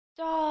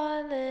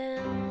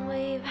Darling,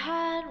 we've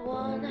had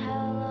one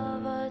hell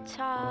of a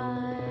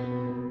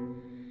time,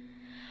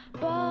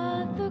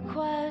 but the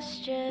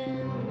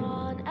question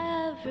on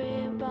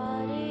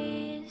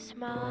everybody's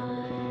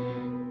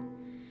mind,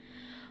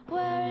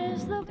 where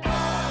is the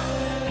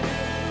power?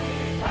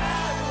 We've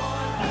had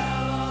one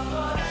hell of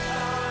a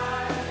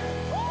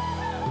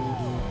time,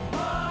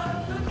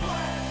 but the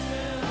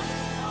question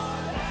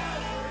on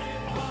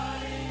everybody's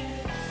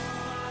mind.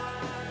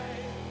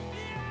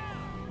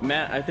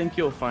 Matt, I think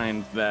you'll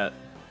find that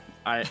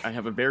I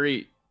have a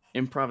very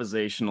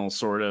improvisational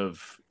sort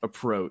of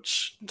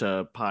approach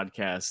to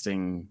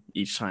podcasting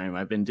each time.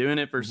 I've been doing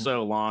it for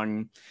so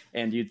long,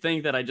 and you'd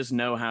think that I just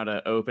know how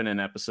to open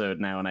an episode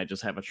now, and I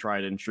just have a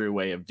tried and true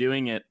way of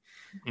doing it,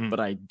 but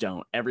I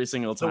don't. Every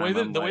single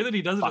time. The way that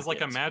he does it is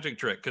like a magic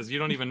trick, because you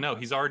don't even know.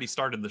 He's already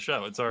started the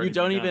show. It's already You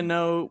don't begun. even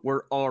know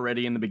we're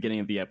already in the beginning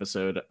of the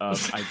episode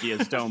of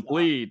Ideas Don't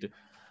Bleed,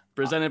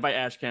 presented by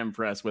Ashcan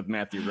Press with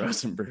Matthew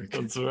Rosenberg.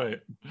 That's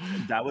right.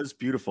 That was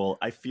beautiful.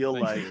 I feel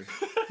Thank like you.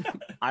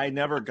 I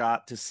never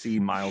got to see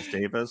Miles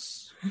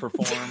Davis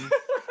perform,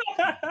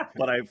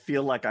 but I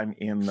feel like I'm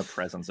in the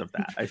presence of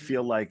that. I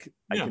feel like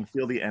I can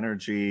feel the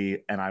energy,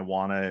 and I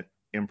want to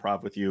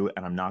improv with you,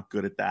 and I'm not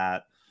good at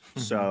that.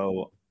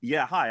 So,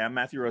 yeah, hi, I'm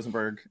Matthew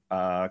Rosenberg,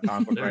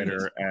 comic book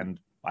writer, and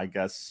I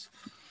guess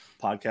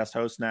podcast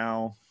host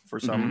now for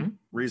some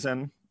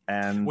reason.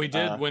 And We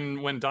did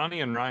when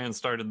Donnie and Ryan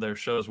started their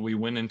shows, we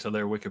went into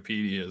their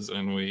Wikipedias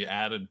and we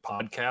added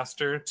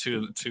podcaster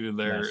to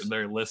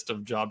their list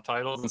of job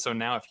titles. And so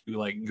now if you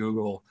like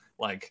Google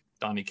like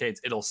Donnie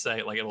Cates, it'll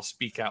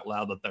speak out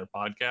loud that they're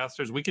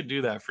podcasters. We could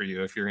do that for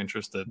you if you're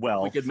interested.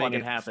 Well, We could make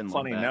it happen like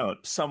Funny that.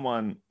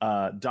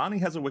 note: Donnie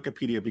has a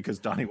Wikipedia because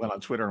Donnie went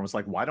on Twitter and was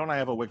like, "Why don't I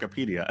have a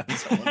Wikipedia?" And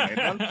someone made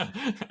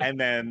one. And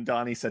then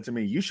Donnie said to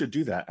me, "You should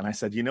do that." And I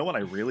said, "You know what?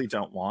 I really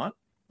don't want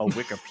a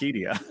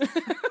Wikipedia."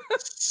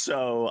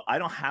 So I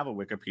don't have a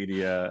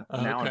Wikipedia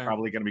now. I'm Okay.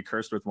 probably going to be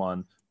cursed with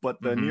one. But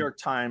the New York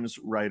Times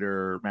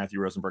writer Matthew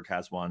Rosenberg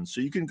has one,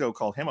 so you can go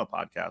call him a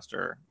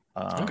podcaster.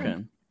 Okay.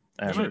 And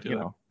might do you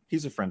that. know,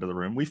 he's a friend of the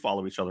room. We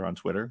follow each other on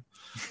Twitter.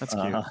 That's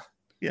cute.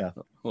 Yeah.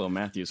 Little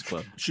Matthews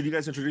Club. Should you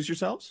guys introduce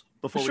yourselves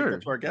before Sure. we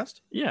get to our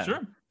guest? Yeah.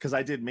 Sure. Because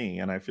I did me,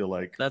 and I feel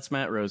like That's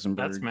Matt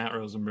Rosenberg. That's Matt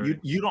Rosenberg.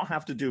 you don't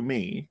have to do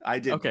me. I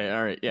did. Okay,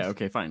 all right. Yeah,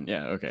 okay, fine.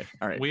 Yeah, okay.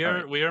 All right. We all are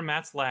right. we are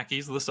Matt's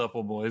lackeys, the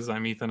Supple Boys.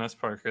 I'm Ethan S.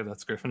 Parker.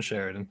 That's Griffin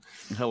Sheridan.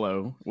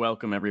 Hello.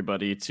 Welcome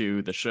everybody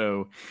to the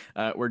show.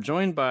 We're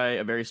joined by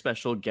a very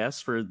special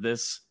guest for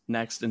this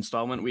next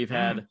installment. We've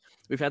had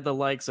the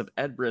likes of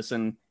Ed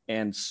Brisson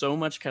and so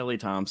much Kelly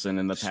Thompson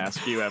in the past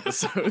few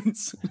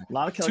episodes. A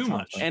lot of Kelly Too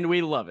much. Thompson. And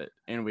we love it.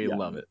 And we Yeah.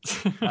 love it.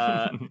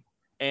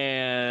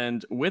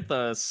 And with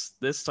us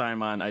this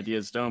time on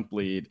Ideas Don't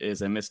Bleed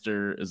is a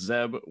Mr.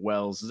 Zeb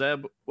Wells.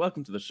 Zeb,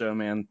 welcome to the show,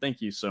 man.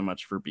 Thank you so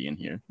much for being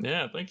here.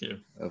 Yeah, thank you.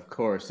 Of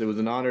course. It was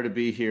an honor to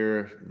be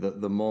here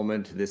the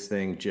moment this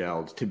thing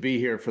gelled. To be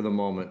here for the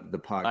moment the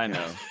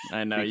podcast.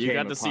 I know. You became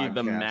got a to see the podcast.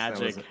 That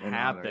magic was an honor.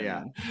 happen.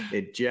 Yeah.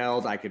 It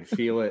gelled. I could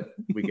feel it.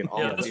 We could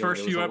all Yeah, this feel first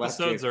it. It was few electric.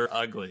 episodes are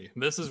ugly.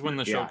 This is when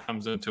the show Yeah.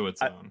 comes into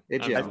its own.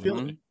 it I gelled.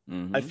 feel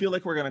Mhm. I feel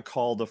like we're gonna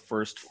call the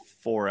first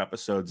 4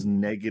 episodes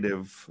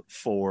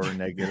 -4,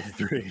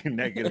 -3,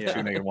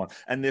 -2, -1,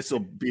 and this will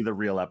be the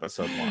real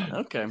episode 1.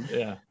 Okay.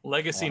 Yeah.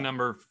 Legacy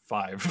number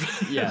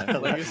 5. Yeah.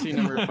 Legacy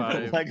number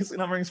 5. Legacy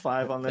numbering's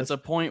 5 on this. It's a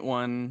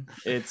 0.1.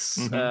 It's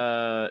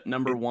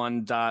number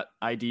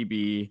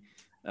 1.idb.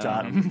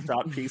 dot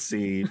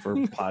PC for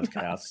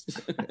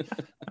podcast.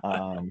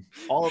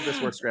 All of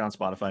this works great on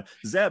Spotify.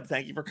 Zeb,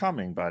 thank you for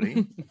coming,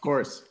 buddy. Of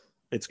course.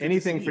 It's good to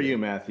Anything see for you,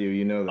 Matthew.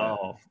 You know that.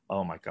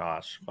 Oh my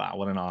gosh. Wow,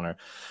 what an honor.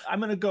 I'm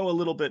going to go a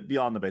little bit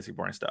beyond the basic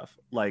boring stuff.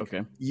 Like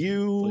Okay.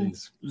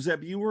 Please.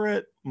 Zeb, you were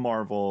at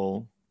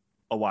Marvel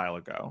a while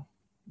ago.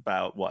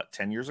 About what,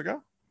 10 years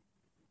ago?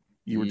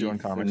 You were doing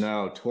comics?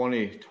 No,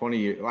 20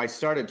 years. I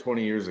started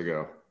 20 years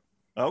ago.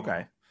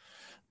 Okay.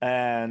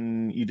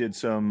 And you did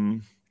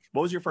some,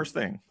 what was your first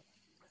thing?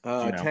 you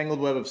know? Tangled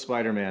Web of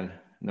Spider-Man,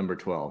 number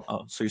 12.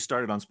 Oh, so you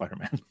started on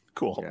Spider-Man.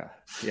 Cool.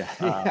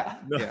 Yeah.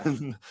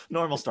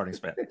 Normal starting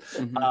span.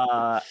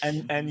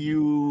 Mhm. And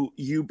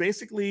you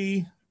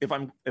basically, if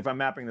I'm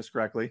mapping this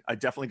correctly, I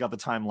definitely got the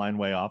timeline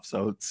way off,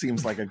 so it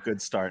seems like a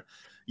good start.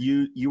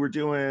 You were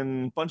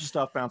doing a bunch of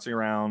stuff bouncing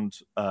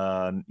around.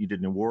 You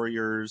did New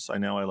Warriors. I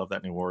know, I love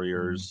that New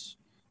Warriors.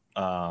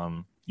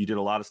 You did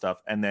a lot of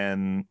stuff, and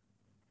then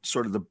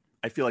sort of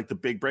I feel like the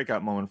big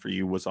breakout moment for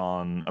you was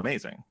on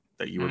Amazing,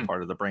 that you were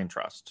part of the Brain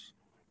Trust.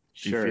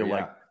 Do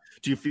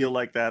you feel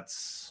like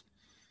that's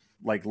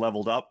like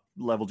leveled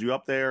you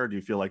up there? Or do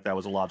you feel like that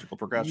was a logical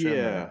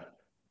progression?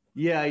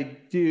 Yeah, I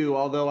do.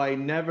 Although I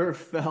never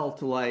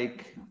felt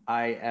like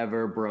I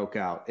ever broke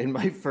out in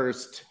my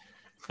first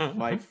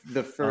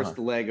the first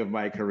leg of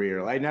my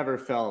career. I never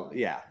felt,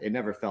 it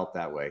never felt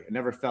that way. It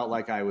never felt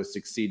like I was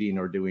succeeding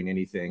or doing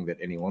anything that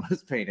anyone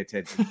was paying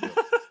attention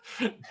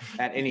to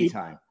at any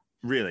time.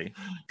 Really?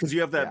 Because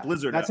you have that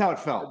Blizzard. That's how it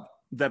felt.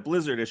 That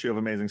Blizzard issue of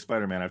Amazing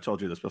Spider-Man, I've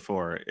told you this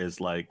before, is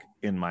like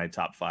in my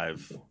top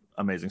 5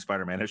 Amazing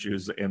Spider-Man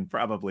issues in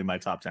probably my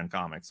top 10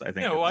 comics. I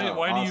think. Yeah. Why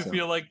awesome. do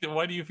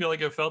you feel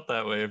like it felt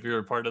that way if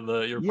you're part of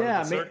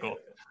the circle?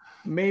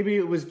 Maybe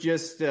it was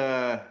just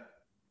the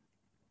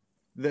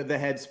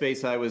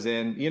headspace I was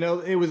in.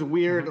 It was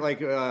weird.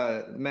 Like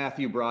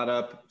Matthew brought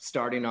up,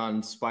 starting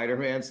on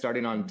Spider-Man,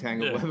 starting on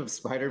Tangled Web of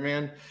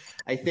Spider-Man.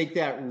 I think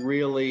that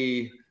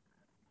really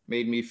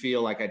made me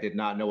feel like I did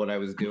not know what I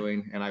was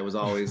doing, and I was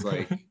always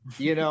like,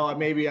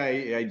 maybe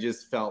I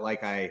just felt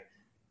like I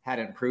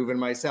hadn't proven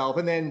myself.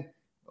 And then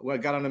when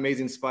I got on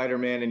Amazing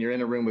Spider-Man, and you're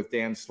in a room with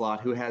Dan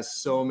Slott, who has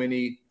so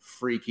many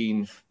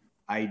freaking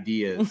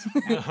ideas.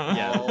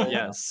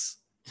 Yes.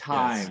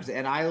 Times.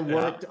 And I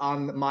worked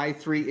on my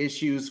 3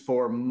 issues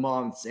for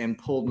months and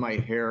pulled my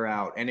hair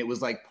out, and it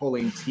was like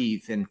pulling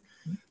teeth. And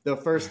the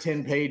first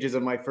 10 pages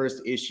of my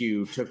first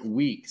issue took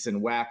weeks,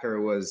 and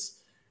Wacker was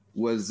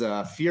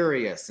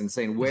furious and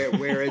saying,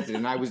 where is it?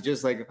 And I was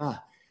just like,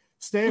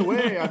 stay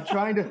away. I'm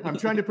trying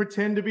to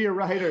pretend to be a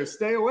writer.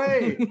 Stay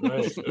away.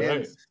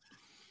 Right.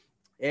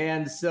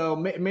 And so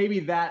maybe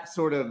that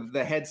sort of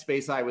the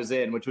headspace I was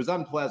in, which was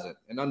unpleasant,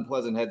 an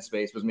unpleasant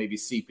headspace, was maybe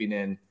seeping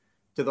in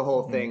to the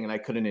whole thing, and I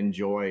couldn't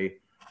enjoy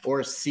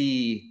or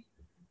see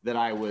that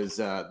I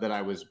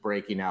was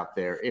breaking out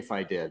there if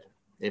I did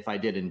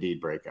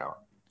indeed break out.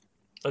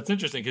 That's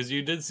interesting, because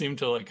you did seem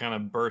to like kind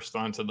of burst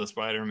onto the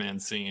Spider-Man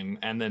scene,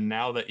 and then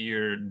now that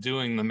you're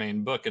doing the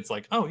main book, it's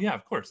like, oh yeah,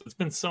 of course, it's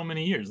been so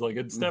many years. Like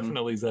it's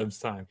definitely Zeb's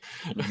time.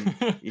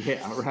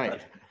 Yeah, right.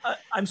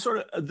 I'm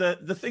sort of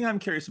the thing I'm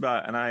curious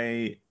about,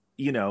 and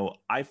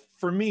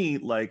for me,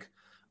 like,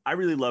 I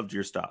really loved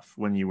your stuff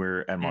when you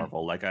were at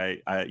Marvel. Like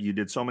you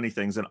did so many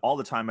things, and all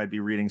the time I'd be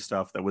reading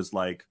stuff that was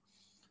like,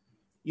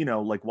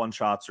 like one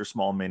shots or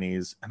small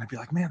minis, and I'd be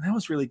like, man, that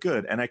was really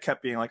good. And I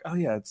kept being like, oh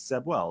yeah, it's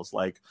Zeb Wells.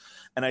 Like,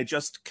 and I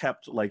just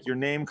kept like, your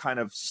name kind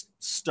of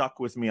stuck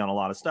with me on a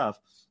lot of stuff.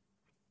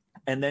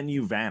 And then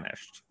you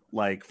vanished,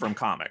 like, from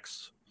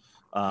comics.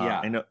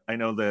 I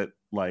know that,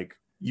 like,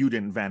 you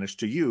didn't vanish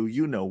to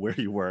you know where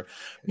you were,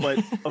 but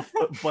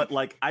but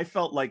like, I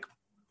felt like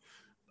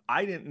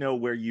I didn't know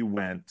where you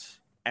went,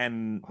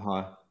 and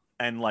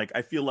like,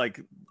 I feel like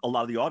a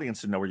lot of the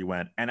audience didn't know where you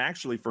went. And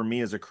actually, for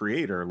me as a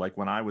creator, like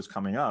when I was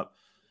coming up,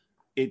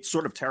 it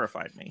sort of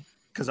terrified me,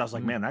 because I was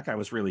like, man, that guy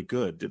was really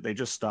good. Did they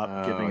just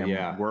stop giving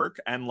him work?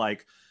 And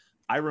like,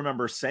 I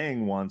remember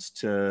saying once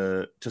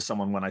to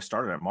someone when I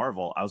started at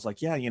Marvel, I was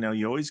like, yeah,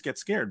 you always get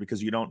scared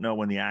because you don't know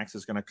when the axe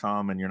is going to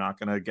come, and you're not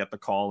going to get the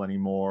call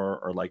anymore,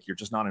 or like, you're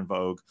just not in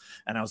vogue.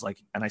 And I was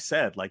like, and I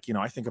said, like,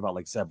 I think about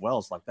like Zeb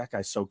Wells, like that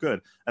guy's so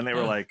good. And they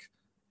were like,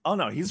 oh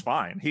no, he's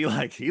fine. He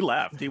left.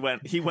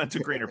 He went to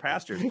greener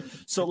pastures.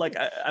 So like,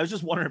 I was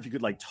just wondering if you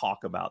could like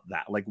talk about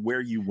that, like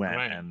where you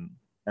went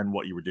and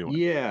what you were doing.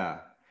 Yeah.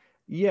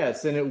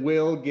 Yes, and it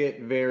will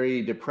get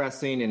very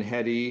depressing and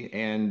heady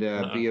and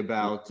be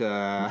about.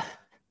 I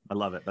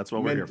love it. That's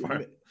what we're here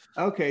for.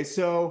 Okay,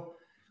 so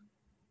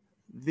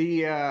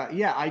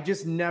I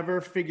just never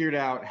figured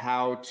out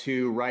how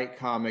to write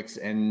comics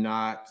and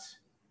not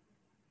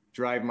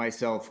drive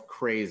myself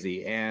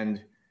crazy.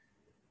 And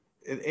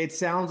it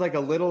sounds like a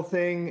little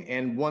thing,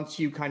 and once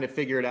you kind of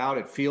figure it out,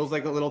 it feels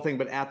like a little thing.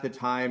 But at the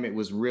time, it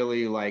was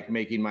really like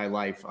making my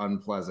life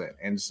unpleasant,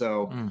 and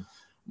so.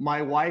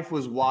 My wife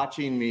was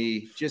watching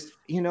me just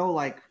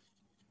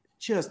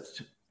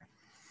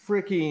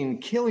freaking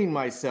killing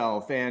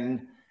myself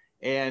and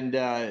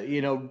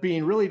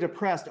being really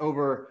depressed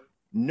over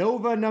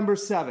Nova number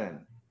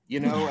 7,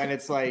 and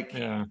it's like,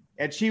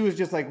 and she was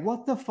just like,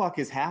 what the fuck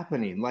is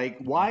happening? Like,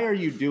 why are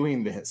you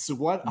doing this?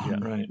 What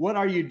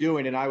are you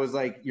doing? And I was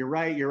like, you're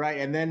right.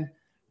 And then,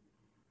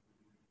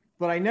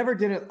 but I never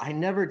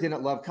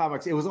didn't love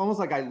comics. It was almost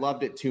like I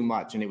loved it too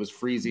much, and it was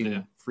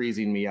freezing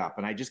me up.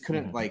 And I just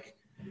couldn't like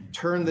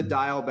turn the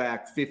dial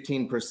back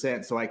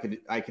 15% so I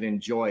could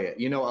enjoy it,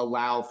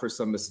 allow for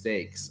some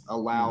mistakes,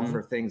 allow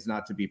for things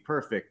not to be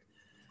perfect.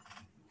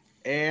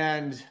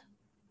 And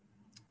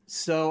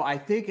so I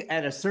think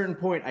at a certain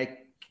point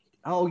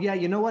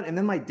you know what? And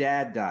then my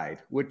dad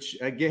died, which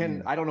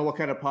again, I don't know what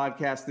kind of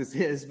podcast this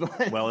is,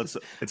 but well, it's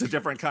a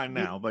different kind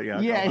now, but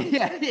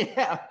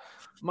yeah.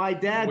 My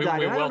dad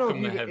died. I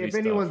don't know if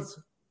anyone's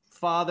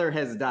father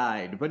has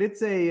died, but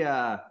it's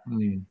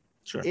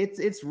sure.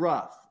 It's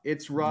rough.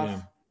 It's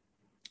rough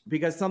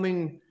because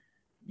something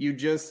you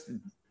just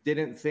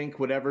didn't think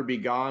would ever be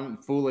gone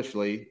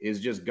foolishly is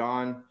just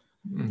gone.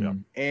 Yeah.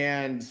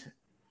 And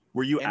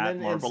were you at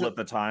Marvel at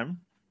the time?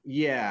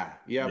 Yeah.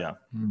 Yeah.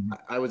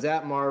 I was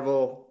at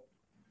Marvel,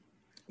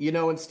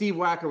 and Steve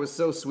Wacker was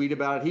so sweet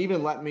about it. He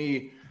even let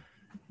me,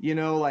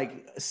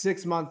 like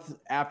 6 months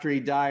after he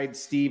died,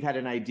 Steve had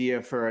an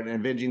idea for an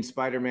Avenging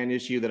Spider-Man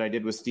issue that I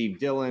did with Steve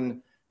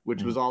Dillon,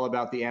 which was all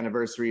about the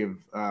anniversary of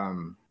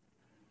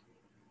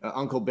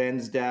Uncle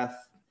Ben's death.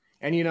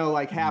 And,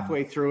 like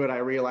halfway through it, I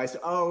realized,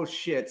 oh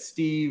shit,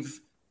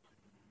 Steve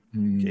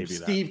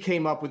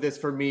came up with this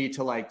for me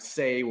to like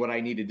say what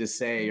I needed to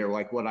say, or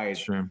like what I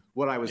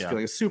was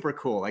feeling. It's super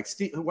cool. Like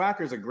Steve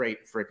Wacker's a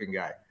great freaking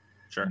guy.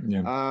 Sure.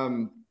 Yeah.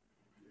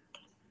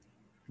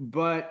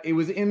 But it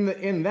was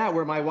in that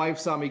where my wife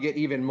saw me get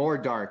even more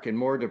dark and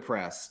more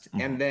depressed.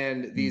 And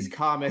then these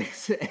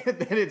comics, and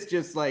then it's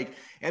just like,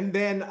 and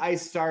then I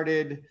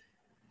started,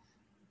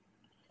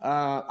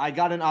 I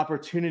got an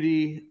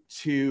opportunity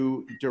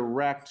to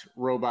direct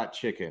Robot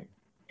Chicken.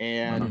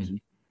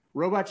 And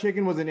Robot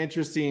Chicken was an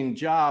interesting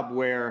job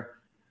where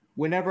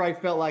whenever I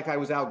felt like I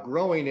was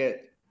outgrowing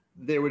it,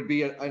 there would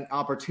be an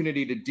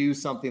opportunity to do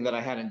something that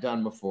I hadn't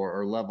done before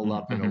or level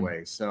up in a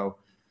way. So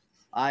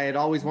I had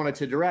always wanted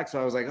to direct. So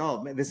I was like,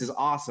 oh, man, this is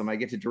awesome. I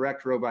get to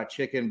direct Robot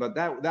Chicken. But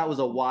that was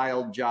a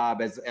wild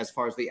job as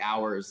far as the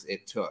hours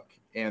it took.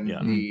 And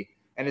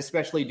and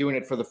especially doing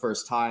it for the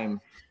first time,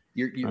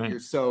 you're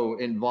so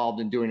involved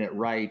in doing it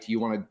right.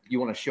 You want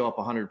to show up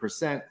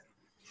 100%.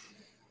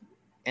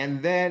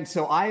 And then,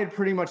 so I had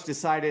pretty much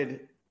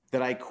decided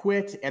that I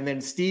quit. And then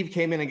Steve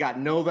came in and got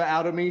Nova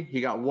out of me. He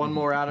got one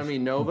more out of me,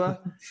 Nova.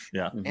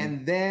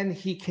 And then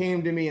he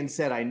came to me and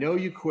said, I know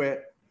you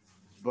quit,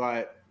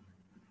 but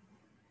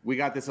we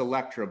got this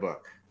Elektra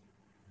book.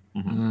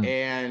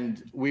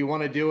 And we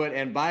want to do it.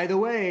 And by the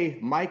way,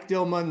 Mike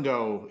Del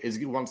Mundo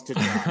wants to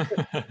talk.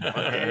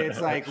 And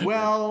it's like,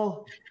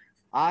 well,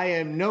 I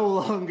am no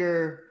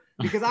longer,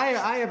 because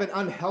I have an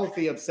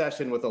unhealthy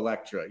obsession with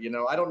Elektra. You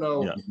know, I don't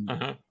know.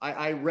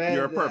 I read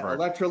You're a pervert.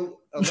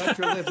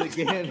 Elektra Lives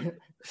Again.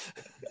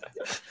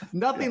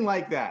 Nothing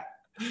like that.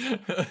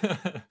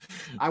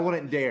 I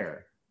wouldn't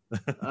dare.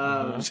 But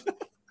I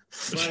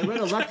read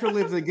Elektra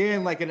Lives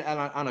Again like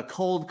on a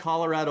cold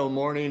Colorado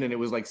morning, and it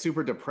was like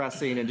super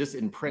depressing and just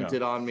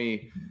imprinted on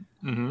me.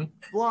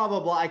 Blah, blah,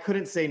 blah. I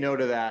couldn't say no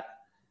to that.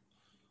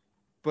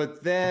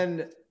 But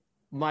then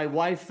my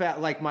wife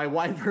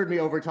heard me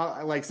over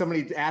talk, like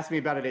somebody asked me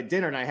about it at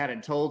dinner and I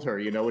hadn't told her,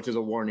 you know, which is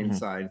a warning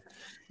sign.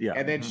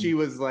 And then she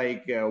was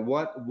like,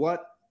 what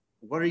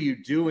are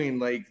you doing?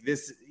 Like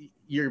this,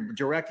 you're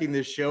directing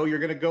this show, you're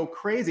going to go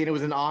crazy. And it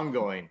was an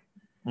ongoing.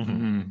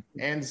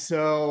 And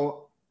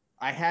so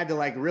I had to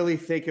like really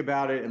think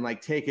about it and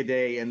like take a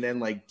day and then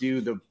like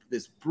do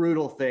this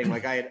brutal thing.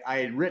 Like I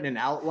had written an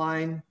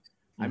outline.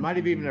 I might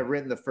have even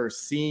written the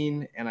first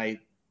scene, and I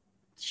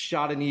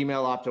shot an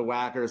email off to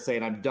Wacker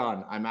saying, I'm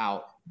done, I'm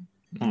out.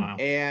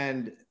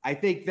 And I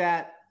think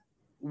that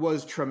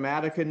was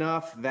traumatic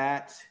enough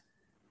that,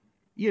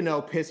 you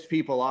know, pissed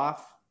people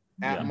off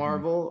at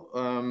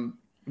Marvel,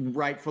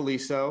 rightfully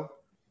so.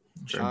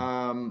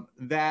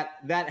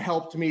 That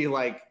helped me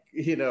like,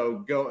 you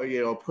know, go,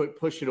 you know,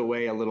 push it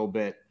away a little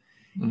bit.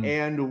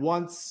 And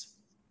once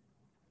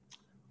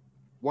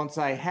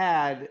I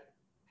had,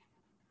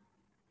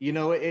 you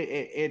know,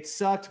 it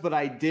sucked, but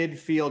I did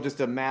feel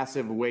just a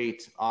massive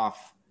weight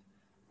off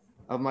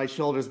of my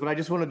shoulders. But I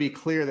just want to be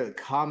clear that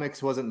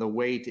comics wasn't the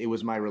weight. It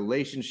was my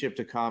relationship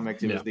to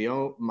comics. It was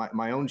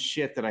my own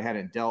shit that I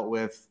hadn't dealt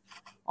with.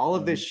 All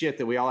of this shit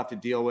that we all have to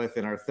deal with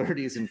in our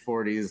 30s and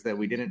 40s that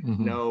we didn't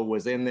know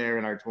was in there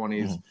in our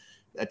 20s.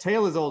 A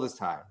tale as old as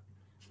time.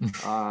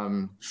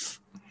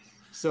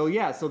 So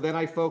then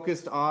I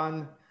focused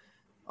on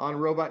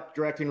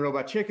directing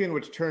Robot Chicken,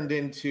 which turned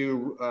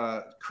into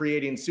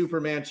creating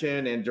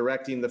Supermansion and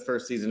directing the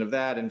first season of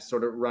that and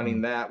sort of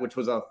running that, which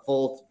was a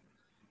full,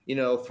 you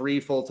know, 3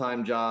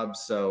 full-time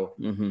jobs. So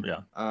then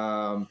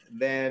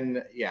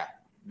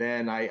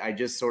I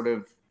just sort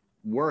of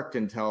worked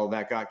until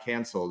that got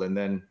canceled, and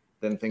then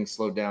things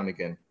slowed down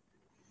again.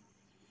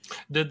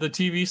 Did the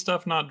TV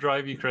stuff not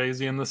drive you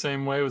crazy in the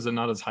same way? Was it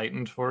not as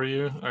heightened for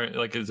you? Or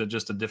like, is it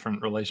just a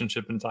different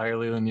relationship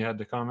entirely than you had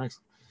to comics?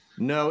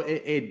 No,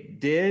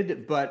 it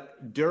did.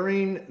 But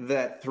during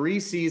that 3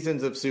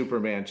 seasons of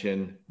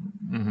Supermansion,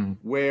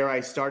 where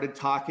I started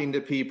talking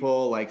to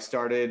people, like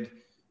started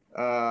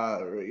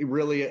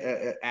really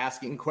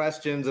asking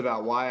questions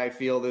about why I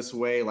feel this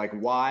way. Like,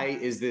 why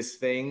is this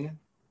thing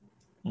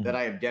that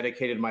I have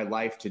dedicated my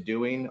life to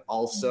doing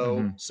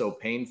also so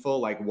painful?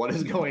 Like, what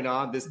is going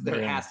on?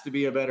 There has to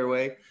be a better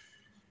way.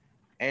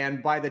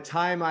 And by the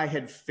time I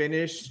had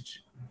finished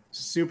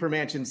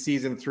Supermansion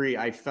season 3,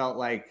 I felt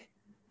like,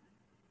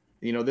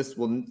 you know, this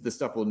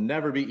stuff will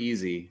never be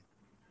easy,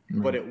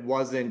 but it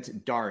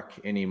wasn't dark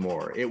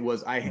anymore. It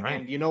was,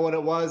 and you know what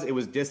it was? It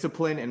was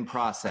discipline and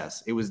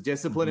process. It was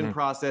discipline and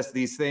process,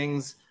 these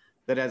things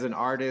that as an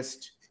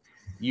artist,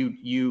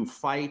 you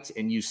fight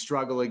and you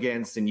struggle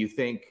against, and you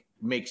think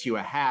makes you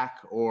a hack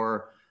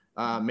or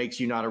makes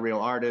you not a real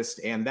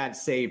artist. And that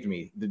saved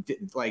me.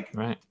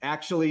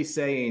 Actually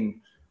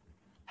saying,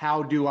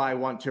 how do I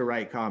want to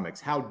write comics?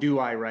 How do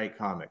I write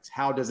comics?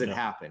 How does it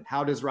happen?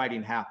 How does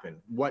writing happen?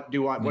 What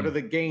are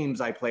the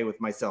games I play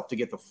with myself to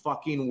get the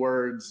fucking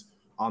words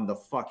on the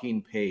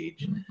fucking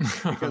page?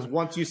 Because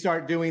once you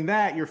start doing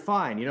that, you're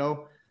fine, you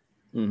know?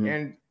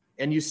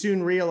 And you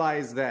soon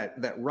realize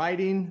that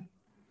writing,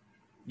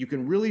 you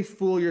can really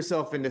fool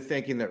yourself into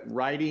thinking that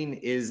writing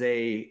is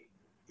a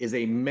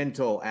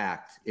mental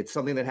act. It's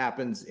something that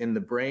happens in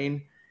the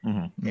brain.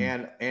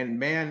 And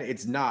man,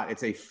 it's not.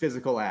 It's a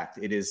physical act.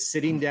 It is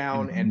sitting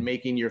down and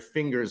making your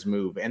fingers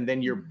move, and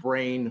then your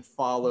brain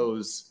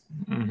follows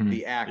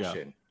the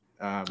action.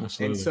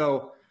 And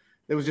so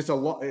there was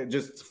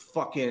just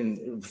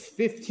fucking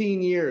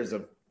 15 years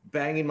of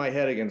banging my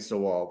head against a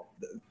wall.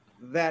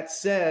 That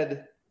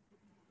said,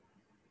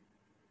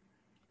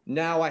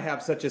 now I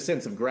have such a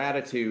sense of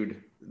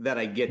gratitude that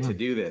I get to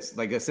do this,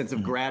 like a sense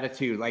of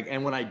gratitude. Like,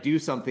 and when I do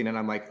something and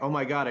I'm like, oh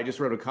my God, I just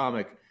wrote a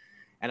comic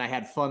and I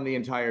had fun the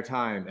entire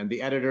time and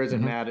the editor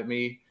isn't mad at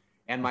me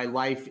and my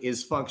life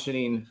is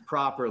functioning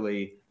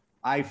properly,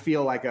 I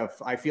feel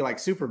like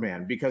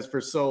Superman, because for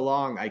so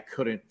long I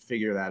couldn't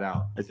figure that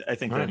out. I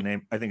think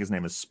his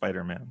name is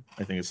Spider-Man.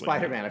 I think it's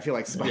Spider-Man. I feel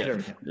like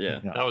Spider-Man. Yeah.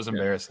 That was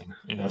embarrassing.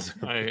 You know, Is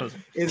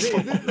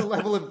this the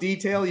level of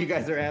detail you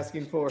guys are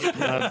asking for?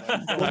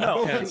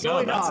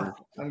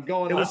 I'm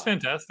going. It was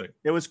fantastic.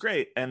 It was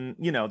great, and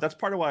that's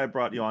part of why I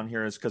brought you on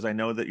here, is because I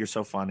know that you're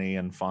so funny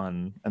and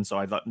fun, and so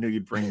I knew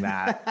you'd bring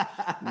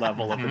that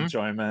level of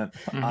enjoyment.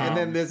 And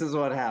then this is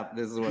what happened.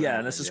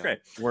 And this is great.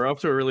 We're up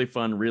to a really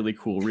fun, really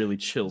cool, really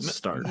chill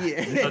start.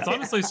 Yeah.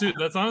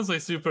 That's honestly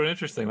super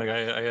interesting. Like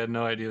I had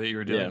no idea that you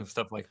were doing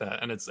stuff like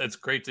that, and it's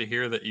great to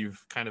hear that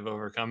you've kind of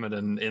overcome it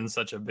in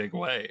such a big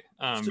way.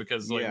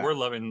 Because we're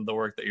loving the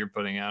work that you're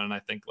putting out, and I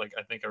think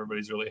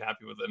everybody's really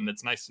happy with it, and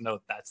it's nice to know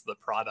that's the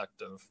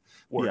product of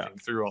working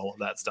through all of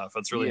that stuff.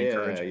 It's really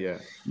encouraging. Yeah.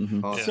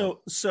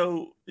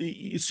 So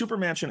Super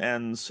Mansion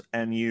ends,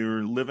 and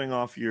you're living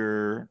off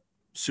your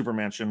Super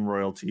Mansion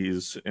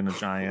royalties in a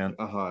giant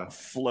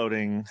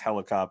floating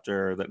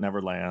helicopter that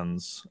never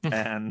lands,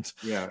 and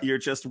you're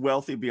just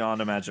wealthy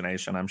beyond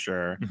imagination, I'm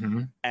sure.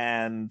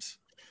 And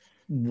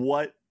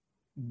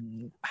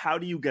how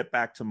do you get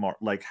back to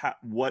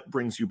what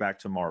brings you back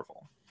to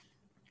Marvel?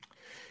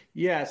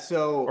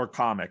 Or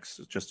comics,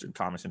 just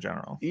comics in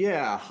general.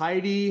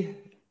 Heidi,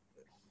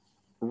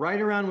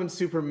 right around when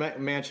Super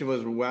Mansion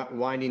was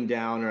winding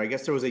down, or I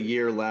guess there was a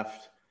year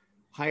left,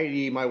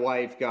 Heidi, my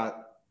wife,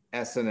 got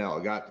cast on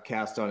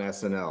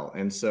SNL.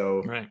 And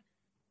so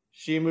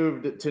she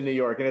moved to New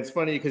York. And it's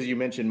funny because you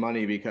mentioned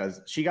money, because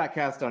she got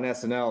cast on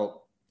SNL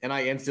and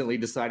I instantly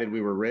decided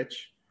we were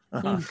rich.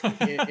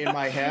 In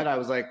my head, I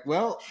was like,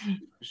 well,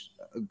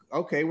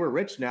 okay, we're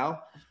rich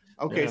now.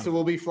 Okay, so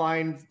we'll be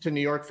flying to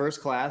New York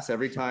first class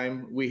every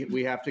time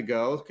we have to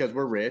go because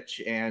we're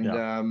rich.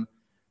 And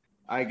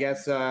I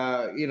guess,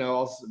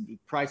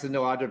 price is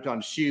no object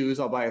on shoes.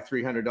 I'll buy a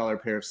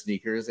 $300 pair of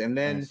sneakers. And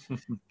then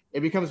it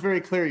becomes very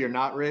clear you're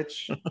not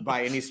rich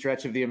by any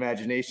stretch of the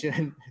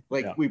imagination.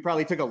 We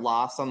probably took a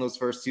loss on those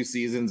first 2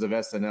 seasons of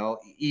SNL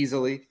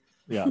easily.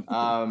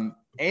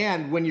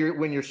 And when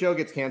your show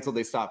gets canceled,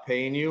 they stop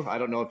paying you. I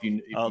don't know if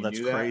you that's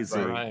knew crazy.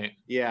 That, right.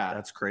 Yeah,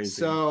 that's crazy.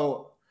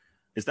 So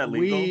is that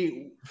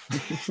legal?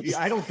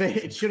 I don't think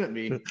it shouldn't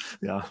be.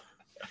 Yeah.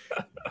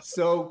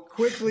 So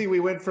quickly we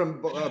went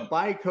from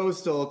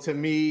bi-coastal to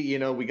me.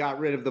 We got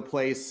rid of the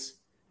place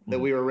that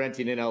we were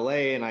renting in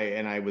LA, and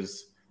I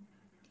was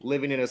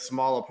living in a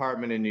small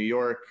apartment in New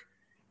York,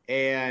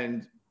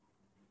 and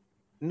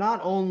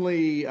not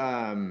only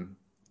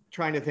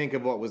trying to think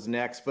of what was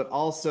next, but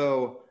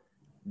also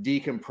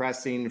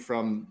decompressing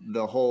from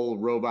the whole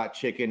Robot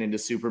Chicken into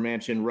Super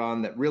Mansion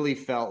run that really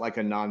felt like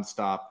a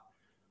nonstop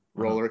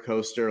roller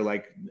coaster.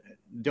 Like,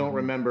 don't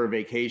remember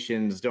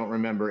vacations, don't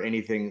remember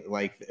anything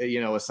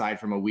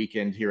aside from a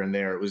weekend here and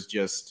there. It was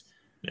just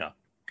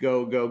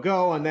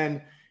go. And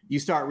then you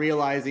start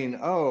realizing,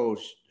 oh,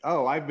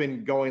 I've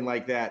been going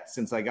like that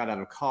since I got out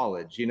of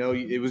college.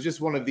 It was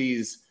just one of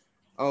these,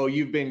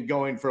 you've been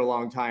going for a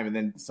long time, and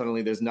then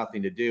suddenly there's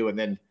nothing to do. And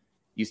then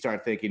you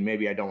start thinking,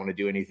 maybe I don't want to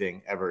do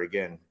anything ever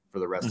again for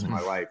the rest of my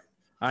life.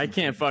 I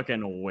can't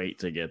fucking wait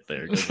to get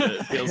there.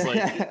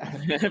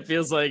 It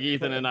feels like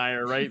Ethan and I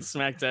are right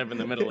smack dab in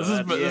the middle of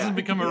that. This has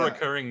become a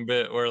recurring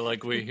bit where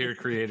we hear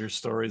creator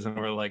stories and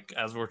we're like,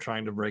 as we're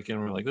trying to break in,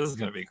 we're like, this is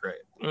going to be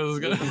great.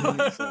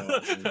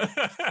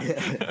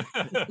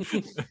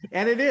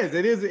 And it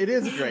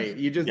is great.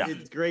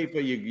 It's great,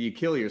 but you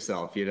kill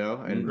yourself,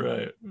 and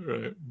right.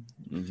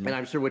 And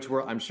I'm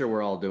sure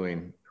we're all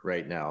doing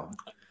right now.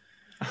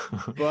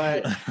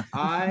 But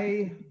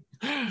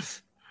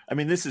I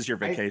mean, this is your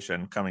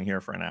vacation coming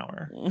here for an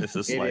hour. This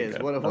is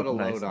what a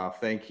load off.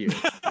 Thank you.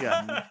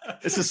 Yeah,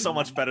 this is so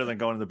much better than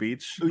going to the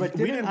beach. But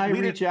didn't I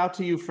reach out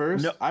to you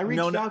first? No, I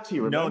reached out to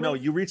you. Remember? No,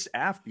 you reached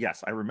after.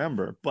 Yes, I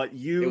remember. But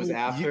it was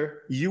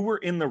after you were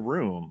in the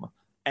room,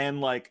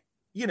 and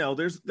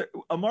there's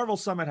a Marvel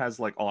Summit has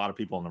a lot of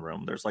people in the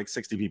room. There's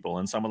 60 people,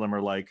 and some of them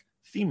are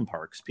theme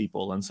parks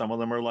people, and some of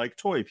them are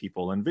toy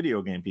people and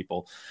video game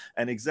people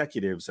and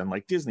executives and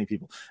Disney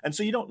people. And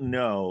so you don't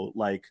know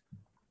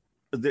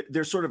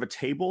there's sort of a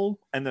table,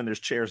 and then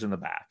there's chairs in the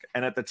back.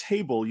 And at the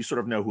table, you sort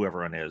of know who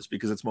everyone is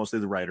because it's mostly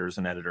the writers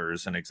and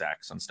editors and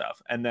execs and stuff.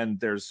 And then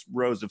there's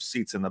rows of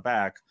seats in the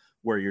back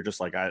where you're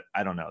just I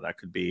don't know, that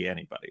could be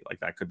anybody.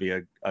 That could be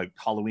a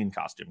Halloween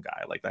costume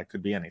guy. That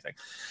could be anything.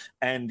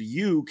 And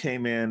you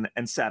came in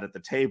and sat at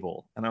the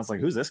table, and I was like,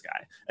 who's this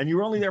guy? And you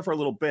were only there for a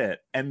little bit.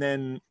 And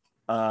then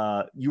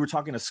you were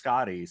talking to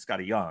Scotty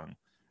Young.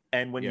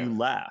 And when you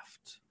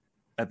left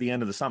at the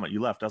end of the summit, you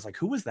left. I was like,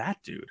 who was that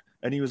dude?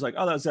 And he was like,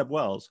 oh, that was Zeb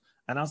Wells.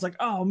 And I was like,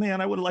 oh man,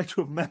 I would have liked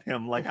to have met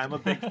him. I'm a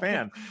big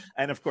fan.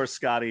 And of course,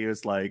 Scotty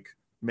was like,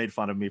 made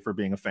fun of me for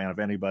being a fan of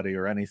anybody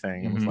or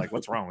anything, and was like,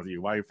 "What's wrong with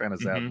you? Why are you a fan of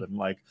Zeb?" And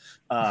like,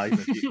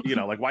 you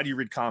know, like, why do you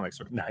read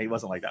comics? Or, no, he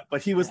wasn't like that.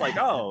 But he was like,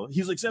 "Oh,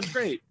 he's like, Zeb's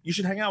great. You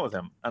should hang out with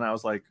him." And I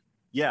was like,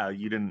 "Yeah,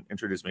 you didn't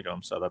introduce me to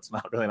him, so that's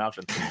not really an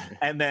option."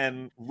 And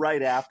then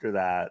right after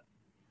that,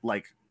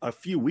 like a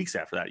few weeks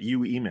after that, you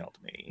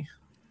emailed me.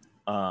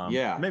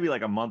 Maybe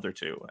like a month or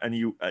two, and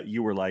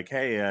you were like,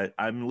 "Hey,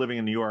 I'm living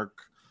in New York.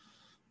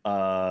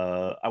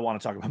 I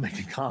want to talk about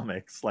making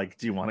comics. Like,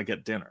 do you want to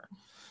get dinner?"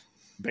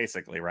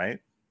 Basically, right?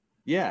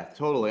 Yeah,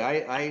 totally.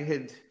 I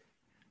had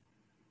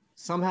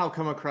somehow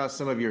come across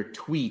some of your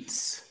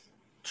tweets.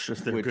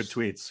 They're good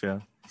tweets, yeah.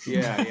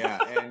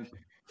 Yeah.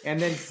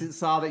 And then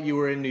saw that you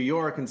were in New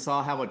York and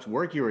saw how much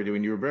work you were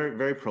doing. You were very,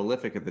 very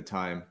prolific at the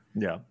time.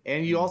 Yeah.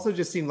 And you also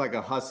just seemed like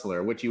a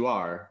hustler, which you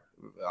are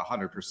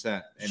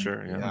 100%. And,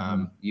 sure.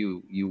 Yeah.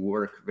 You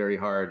work very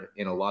hard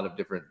in a lot of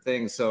different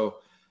things. So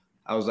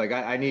I was like,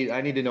 I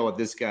need to know what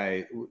this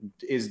guy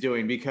is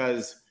doing,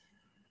 because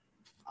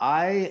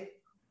I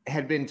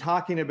had been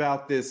talking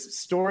about this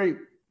story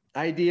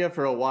idea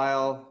for a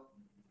while,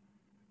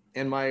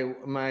 and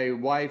my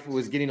wife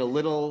was getting a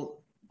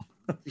little,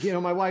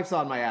 my wife's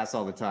on my ass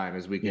all the time,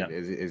 as we can,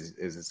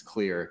 is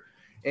clear,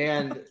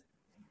 and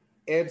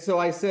so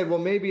I said, well,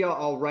 maybe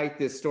I'll write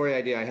this story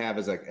idea I have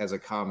as a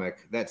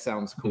comic. That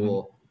sounds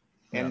cool.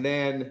 And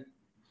then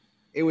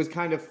it was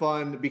kind of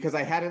fun because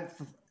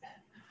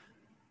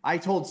I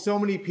told so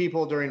many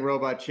people during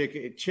Robot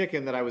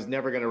Chicken that I was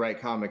never going to write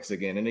comics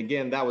again. And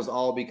again, that was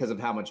all because of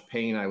how much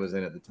pain I was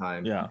in at the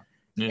time. Yeah.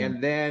 And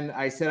then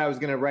I said I was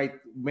going to write,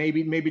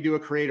 maybe do a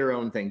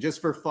creator-owned thing just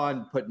for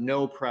fun, put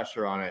no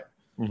pressure on it.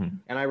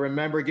 And I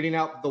remember getting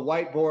out the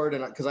whiteboard,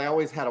 and because I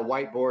always had a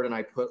whiteboard, and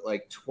I put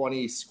like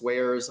 20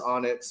 squares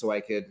on it so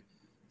I could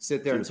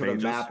sit there and sort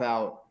of map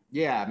out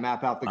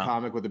the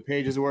comic, what the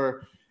pages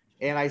were.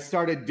 And I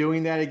started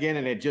doing that again,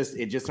 and it just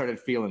started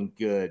feeling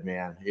good,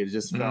 man. It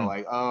just felt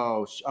like,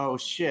 oh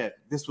shit,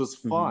 this was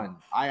fun.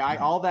 I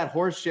all that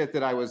horse shit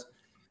that I was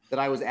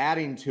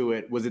adding to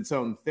it was its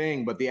own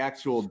thing, but the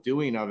actual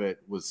doing of it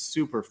was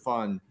super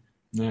fun.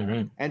 Yeah,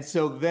 right. And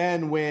so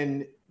then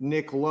when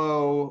Nick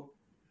Lowe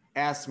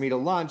asked me to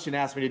lunch and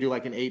asked me to do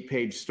like an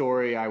 8-page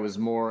story, I was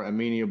more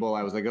amenable.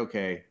 I was like,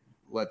 okay,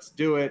 let's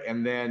do it.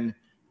 And then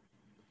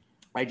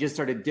I just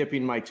started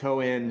dipping my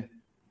toe in.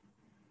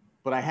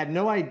 But I had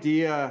no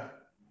idea.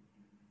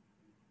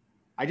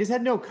 I just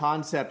had no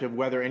concept of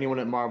whether anyone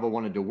at Marvel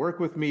wanted to work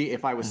with me,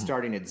 if I was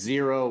starting at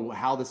zero,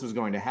 how this was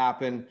going to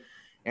happen.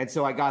 And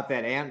so I got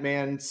that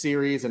Ant-Man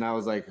series, and I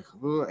was like,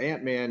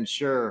 Ant-Man,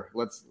 sure,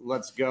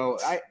 let's go.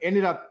 I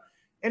ended up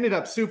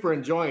super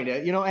enjoying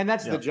it, and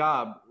that's the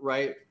job,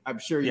 right? I'm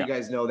sure you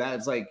guys know that.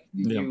 It's like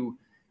you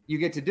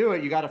get to do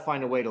it. You got to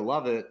find a way to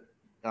love it.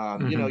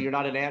 You're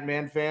not an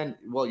Ant-Man fan.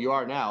 Well, you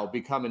are now.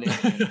 Become an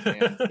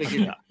Ant-Man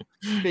fan.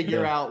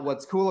 Figure out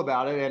what's cool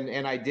about it.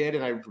 And I did,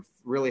 and I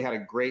really had a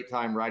great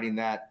time writing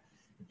that.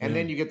 And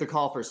then you get the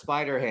call for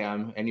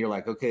Spider-Ham, and you're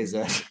like, okay,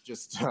 Zeb,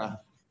 just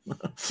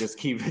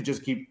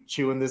keep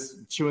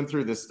chewing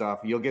through this stuff.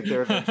 You'll get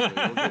there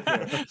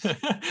eventually.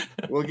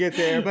 We'll get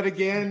there. But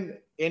again,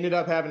 ended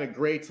up having a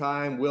great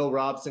time. Will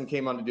Robson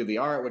came on to do the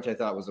art, which I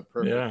thought was a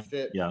perfect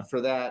fit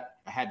for that.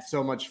 I had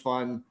so much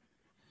fun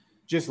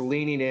just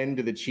leaning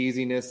into the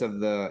cheesiness of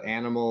the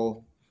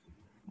animal,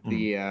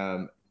 the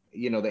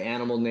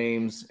animal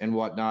names and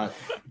whatnot.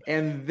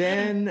 And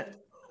then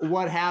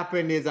what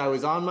happened is I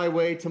was on my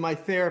way to my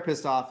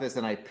therapist's office,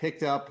 and I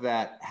picked up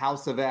that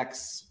House of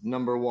X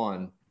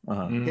 #1,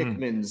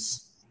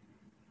 Hickman's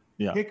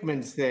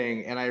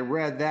thing, and I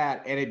read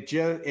that, and it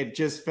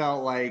just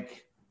felt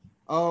like,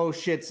 oh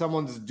shit,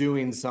 someone's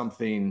doing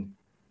something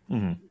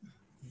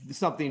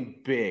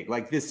big.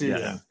 Like this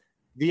is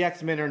the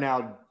X-Men are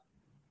now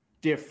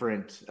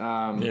different.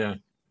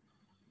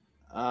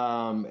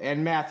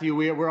 And Matthew,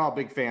 we're all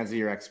big fans of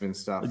your X-Men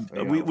stuff.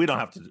 We don't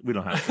have to. We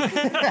don't have to.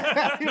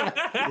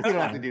 We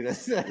don't have to do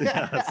this.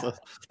 So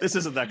this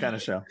isn't that kind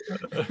of show.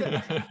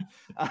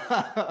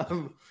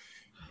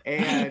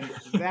 And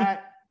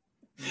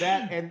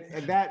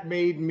that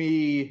made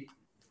me.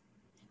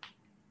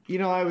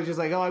 I was just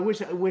like, I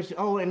wish.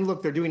 Oh, and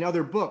look, they're doing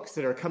other books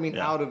that are coming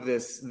out of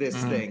this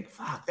thing.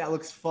 Fuck, that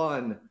looks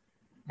fun.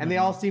 And they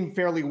all seem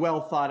fairly well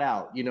thought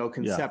out,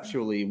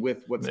 conceptually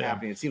with what's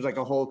happening. It seems like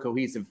a whole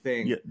cohesive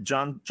thing. Yeah,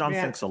 John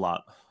thinks a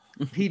lot.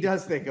 He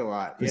does think a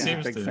lot. He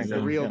seems to. It's a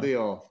real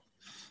deal.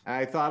 And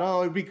I thought,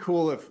 wouldn't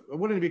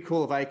it be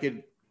cool if I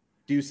could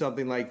do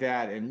something like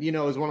that? And, it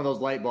was one of those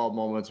light bulb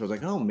moments where I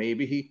was like,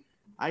 maybe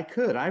I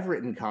could. I've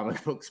written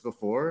comic books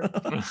before,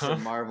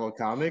 some Marvel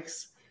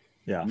comics.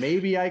 Yeah.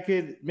 Maybe I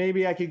could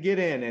get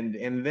in.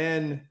 And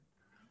then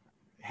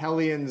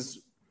Hellions,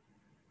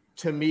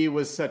 to me,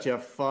 was such a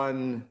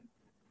fun,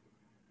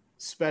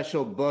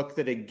 special book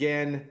that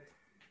again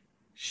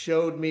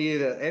showed me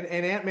that,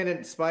 and Ant-Man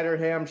and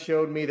Spider-Ham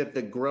showed me that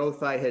the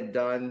growth I had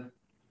done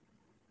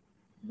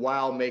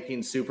while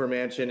making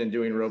Supermansion and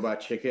doing Robot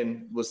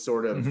Chicken was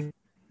sort of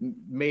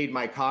made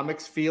my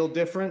comics feel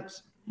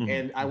different.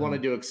 And I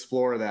wanted to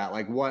explore that.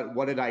 Like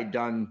what had I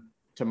done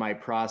to my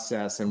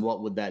process and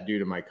what would that do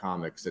to my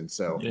comics. And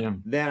so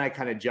then I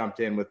kind of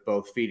jumped in with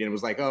both feet and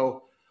was like,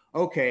 oh,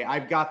 okay,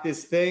 I've got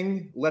this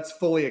thing. Let's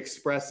fully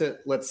express it.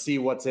 Let's see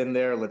what's in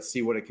there. Let's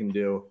see what it can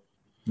do.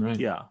 Right.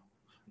 Yeah.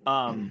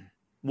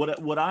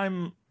 What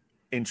I'm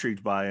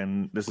intrigued by,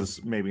 and this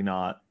is maybe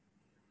not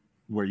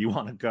where you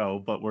want to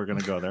go, but we're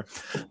gonna go there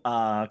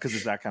because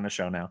it's that kind of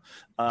show now.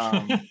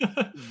 I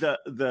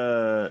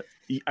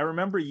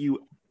remember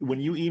you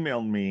when you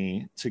emailed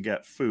me to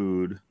get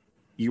food,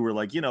 you were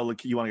like,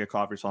 look, you want to get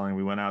coffee or something.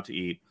 We went out to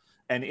eat,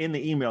 and in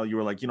the email, you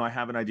were like, I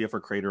have an idea for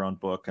creator-owned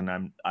book,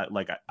 and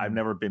I've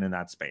never been in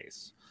that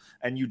space,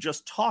 and you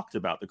just talked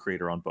about the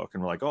creator-owned book,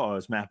 and we're like, oh, I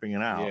was mapping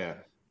it out.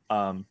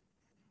 Yeah.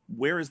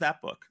 Where is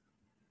that book?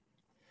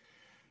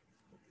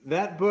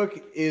 That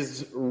book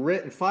is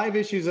written. 5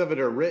 issues of it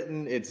are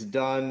written. It's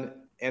done.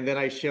 And then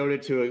I showed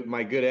it to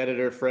my good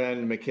editor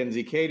friend,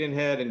 Mackenzie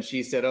Cadenhead, and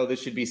she said, oh,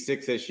 this should be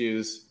 6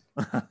 issues.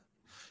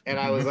 And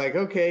I was like,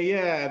 okay,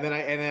 yeah. And then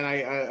I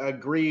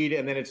agreed,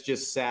 and then it's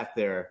just sat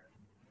there.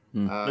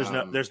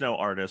 There's no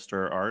artist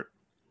or art.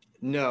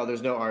 No,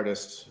 there's no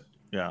artist.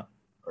 Yeah.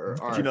 Or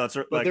art. It's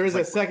but like, there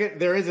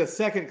is a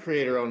second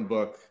creator-owned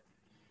book.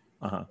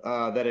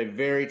 That a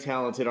very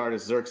talented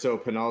artist,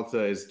 Xerxo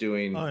Penalta, is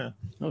doing. Oh yeah,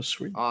 oh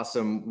sweet,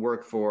 awesome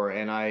work for,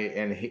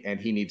 and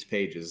he needs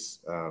pages.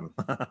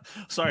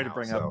 Sorry to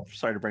bring that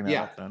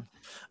up then.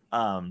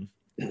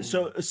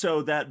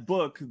 So that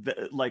book,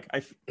 that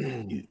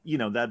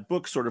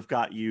book sort of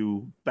got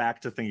you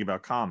back to thinking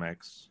about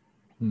comics,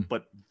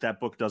 but that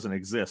book doesn't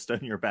exist,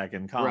 and you're back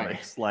in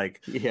comics. Right. Like,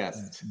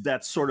 yes,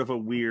 that's sort of a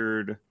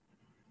weird.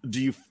 Do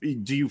you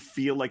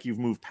feel like you've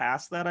moved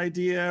past that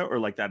idea, or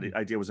like that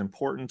idea was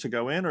important to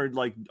go in, or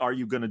like are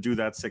you going to do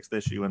that 6th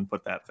issue and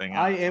put that thing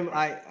out? I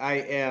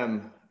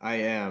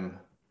am.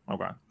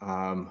 Okay.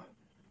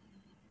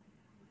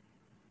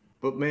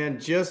 But man,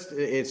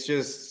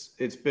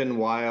 it's been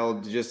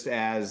wild. Just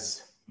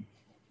as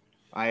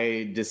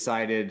I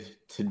decided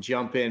to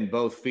jump in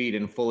both feet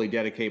and fully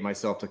dedicate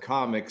myself to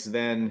comics,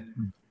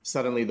 then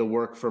suddenly the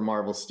work for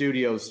Marvel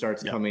Studios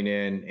starts coming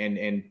in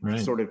and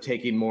sort of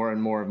taking more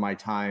and more of my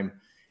time.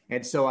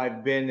 And so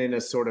I've been in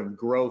a sort of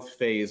growth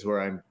phase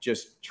where I'm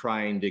just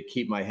trying to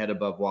keep my head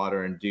above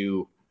water and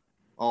do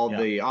all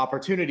the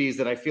opportunities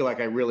that I feel like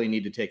I really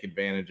need to take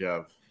advantage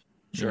of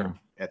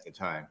at the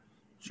time.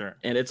 Sure.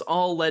 And it's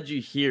all led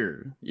you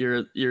here.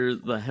 You're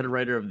the head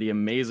writer of the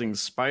Amazing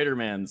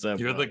Spider-Man, Zeb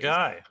You're Wells. the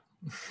guy.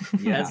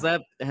 Yeah.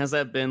 Has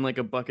that been like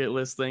a bucket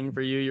list thing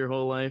for you your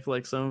whole life,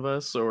 like some of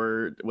us,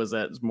 or was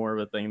that more of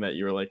a thing that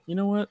you were like, you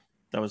know what?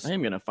 I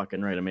am gonna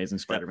fucking write Amazing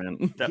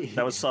Spider-Man.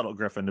 That was subtle,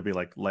 Griffin, to be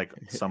like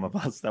some of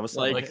us. That was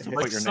like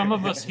some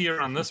of us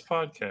here on this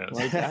podcast.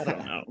 Like, I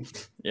don't know.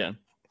 Yeah.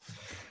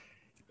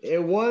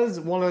 It was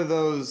one of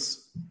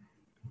those.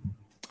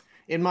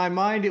 In my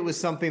mind, it was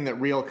something that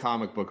real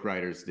comic book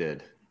writers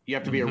did. You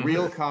have to be a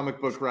real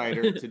comic book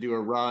writer to do a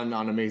run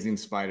on Amazing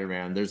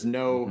Spider-Man. There's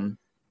no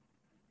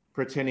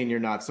pretending you're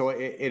not. So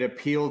it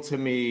appealed to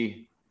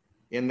me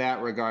in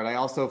that regard. I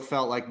also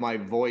felt like my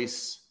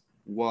voice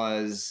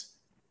was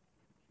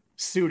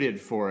suited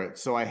for it.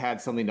 So I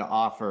had something to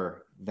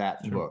offer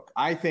that book.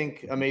 I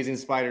think Amazing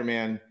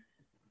Spider-Man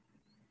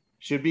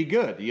should be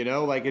good,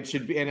 like it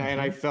should be. And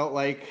I felt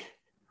like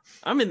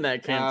I'm in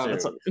that camp.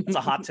 It's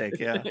a hot take.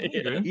 Yeah.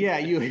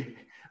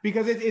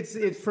 Because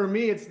it's for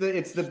me, it's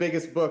the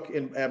biggest book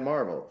at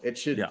Marvel. It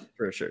should,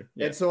 for sure.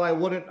 Yeah. And so I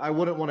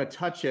wouldn't want to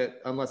touch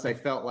it unless I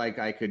felt like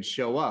I could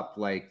show up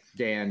like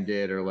Dan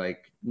did or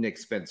like Nick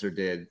Spencer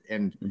did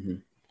and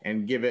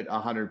give it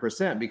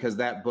 100%, because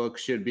that book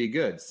should be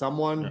good.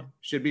 Someone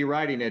should be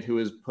writing it who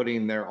is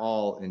putting their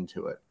all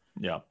into it.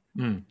 Yeah.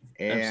 And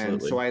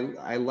absolutely. so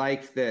I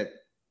like that.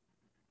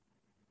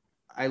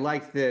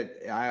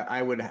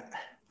 I would.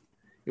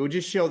 It would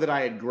just show that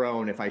I had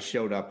grown if I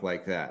showed up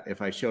like that.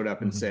 If I showed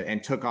up and said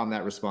and took on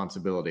that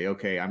responsibility.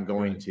 Okay, I'm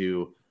going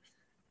to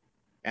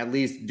at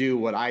least do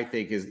what I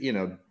think is,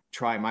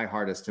 try my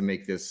hardest to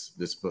make this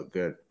book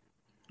good.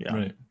 Yeah,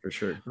 right, for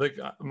sure. Like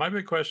my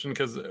big question,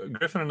 because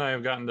Griffin and I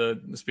have gotten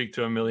to speak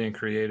to a million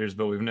creators,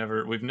 but we've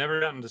never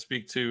gotten to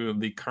speak to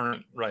the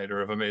current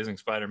writer of Amazing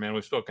Spider-Man.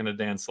 We've spoken to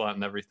Dan Slott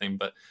and everything,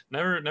 but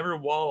never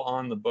while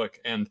on the book.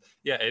 And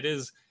yeah, it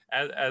is.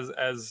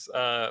 As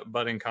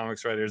budding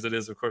comics writers, it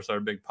is of course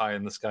our big pie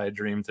in the sky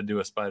dream to do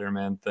a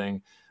Spider-Man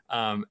thing,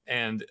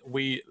 and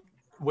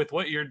with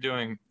what you're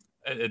doing,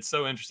 it's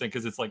so interesting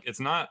because it's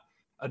not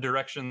a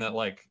direction that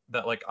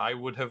I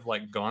would have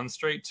gone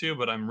straight to,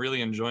 but I'm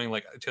really enjoying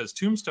because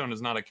Tombstone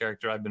is not a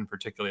character I've been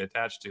particularly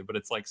attached to, but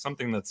it's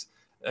something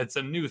it's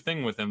a new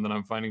thing with him that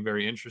I'm finding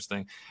very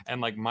interesting.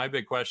 And my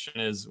big question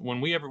is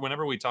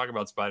whenever we talk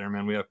about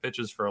Spider-Man, we have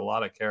pitches for a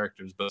lot of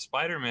characters, but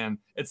Spider-Man,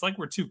 it's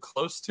we're too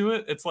close to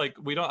it. It's I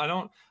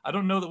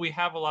don't know that we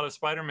have a lot of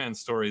Spider-Man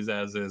stories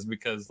as is,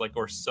 because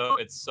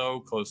it's so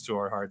close to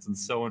our hearts and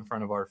so in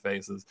front of our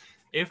faces.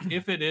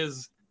 If it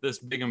is this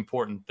big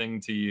important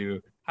thing to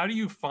you, how do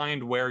you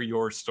find where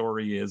your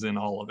story is in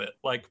all of it?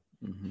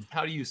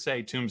 How do you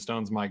say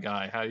Tombstone's my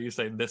guy? How do you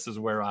say this is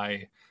where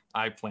I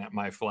plant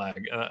my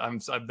flag?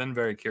 I've been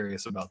very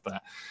curious about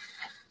that.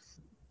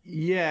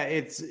 Yeah,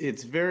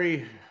 it's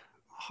very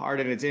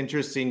hard, and it's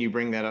interesting you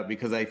bring that up,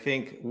 because I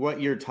think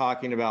what you're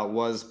talking about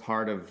was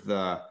part of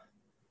the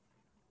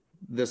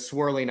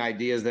swirling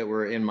ideas that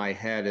were in my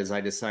head as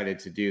I decided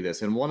to do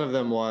this. And one of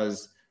them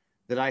was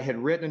that I had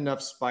written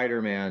enough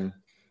Spider-Man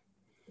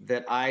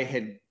that I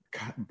had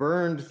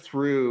burned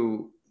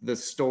through the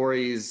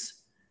stories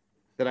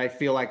that I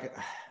feel like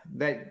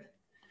that,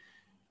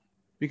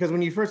 because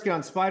when you first get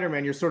on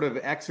Spider-Man, you're sort of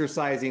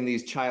exercising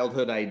these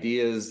childhood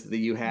ideas that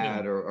you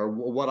had, or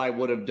what I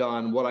would have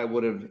done, what I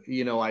would have,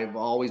 I've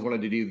always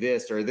wanted to do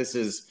this, or this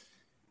is,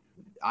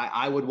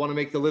 I would want to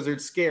make the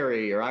Lizard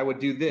scary, or I would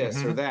do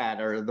this or that,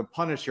 or the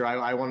Punisher.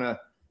 I want to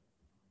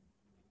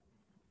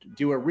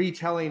do a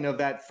retelling of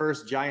that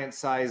first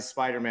giant-sized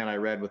Spider-Man I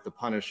read with the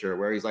Punisher,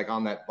 where he's like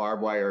on that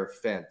barbed wire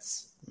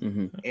fence.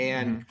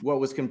 And what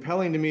was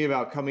compelling to me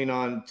about coming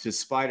on to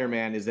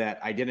Spider-Man is that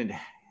I didn't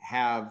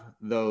have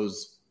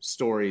those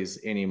stories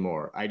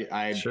anymore.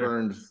 I had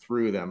burned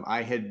through them.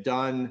 I had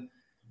done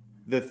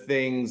the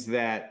things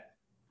that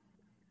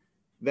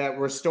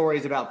were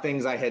stories about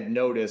things I had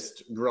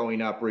noticed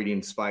growing up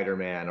reading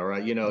Spider-Man, or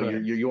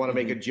you want to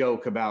make a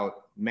joke about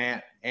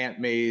Aunt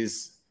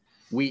May's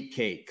wheat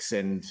cakes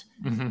and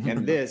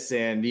this,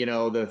 and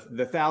the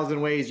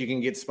 1,000 ways you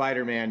can get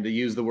Spider-Man to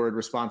use the word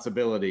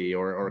responsibility,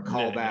 or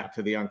call back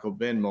to the Uncle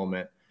Ben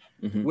moment,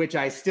 which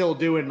I still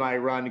do in my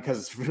run,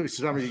 because for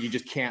some reason you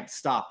just can't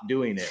stop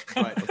doing it.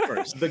 But of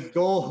course, the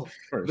goal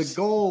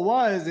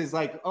is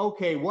like,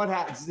 okay, what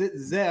happens,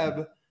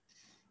 Zeb?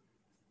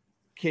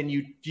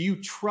 Do you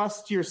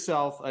trust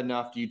yourself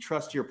enough? Do you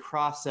trust your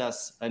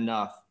process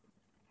enough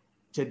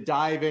to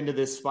dive into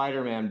this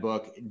Spider-Man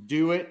book?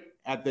 Do it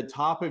at the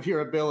top of your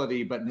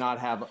ability, but not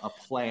have a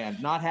plan,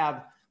 not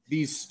have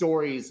these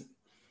stories,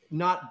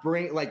 let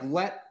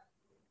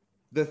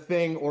the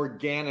thing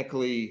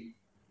organically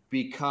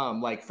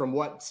become, like, from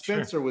what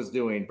Spencer was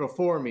doing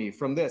before me,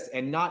 from this,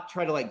 and not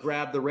try to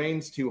grab the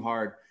reins too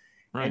hard,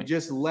 and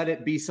just let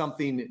it be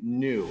something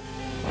new.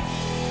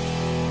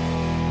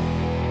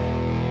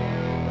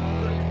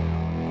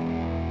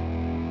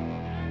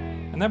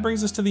 And that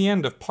brings us to the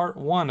end of part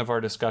 1 of our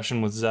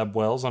discussion with Zeb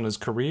Wells on his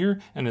career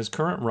and his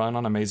current run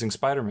on Amazing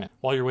Spider-Man.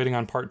 While you're waiting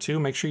on part 2,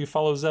 make sure you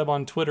follow Zeb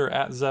on Twitter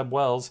at Zeb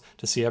Wells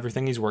to see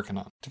everything he's working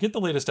on. To get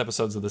the latest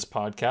episodes of this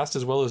podcast,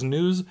 as well as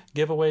news,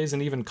 giveaways,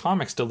 and even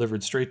comics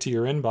delivered straight to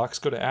your inbox,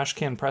 go to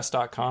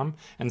ashcanpress.com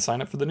and sign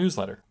up for the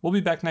newsletter. We'll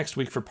be back next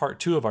week for part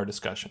 2 of our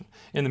discussion.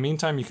 In the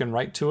meantime, you can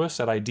write to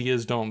us at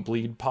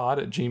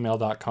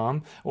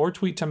ideasdon'tbleedpod@gmail.com, or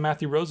tweet to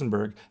Matthew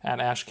Rosenberg at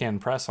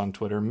ashcanpress on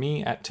Twitter,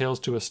 me at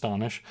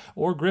tales2astonish,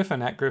 or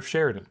Griffin at Griff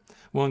Sheridan.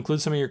 We'll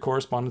include some of your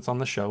correspondence on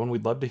the show, and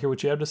we'd love to hear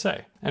what you have to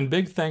say. And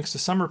big thanks to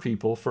Summer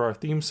People for our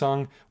theme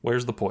song,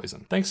 Where's the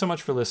Poison? Thanks so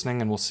much for listening,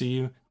 and we'll see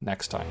you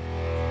next time.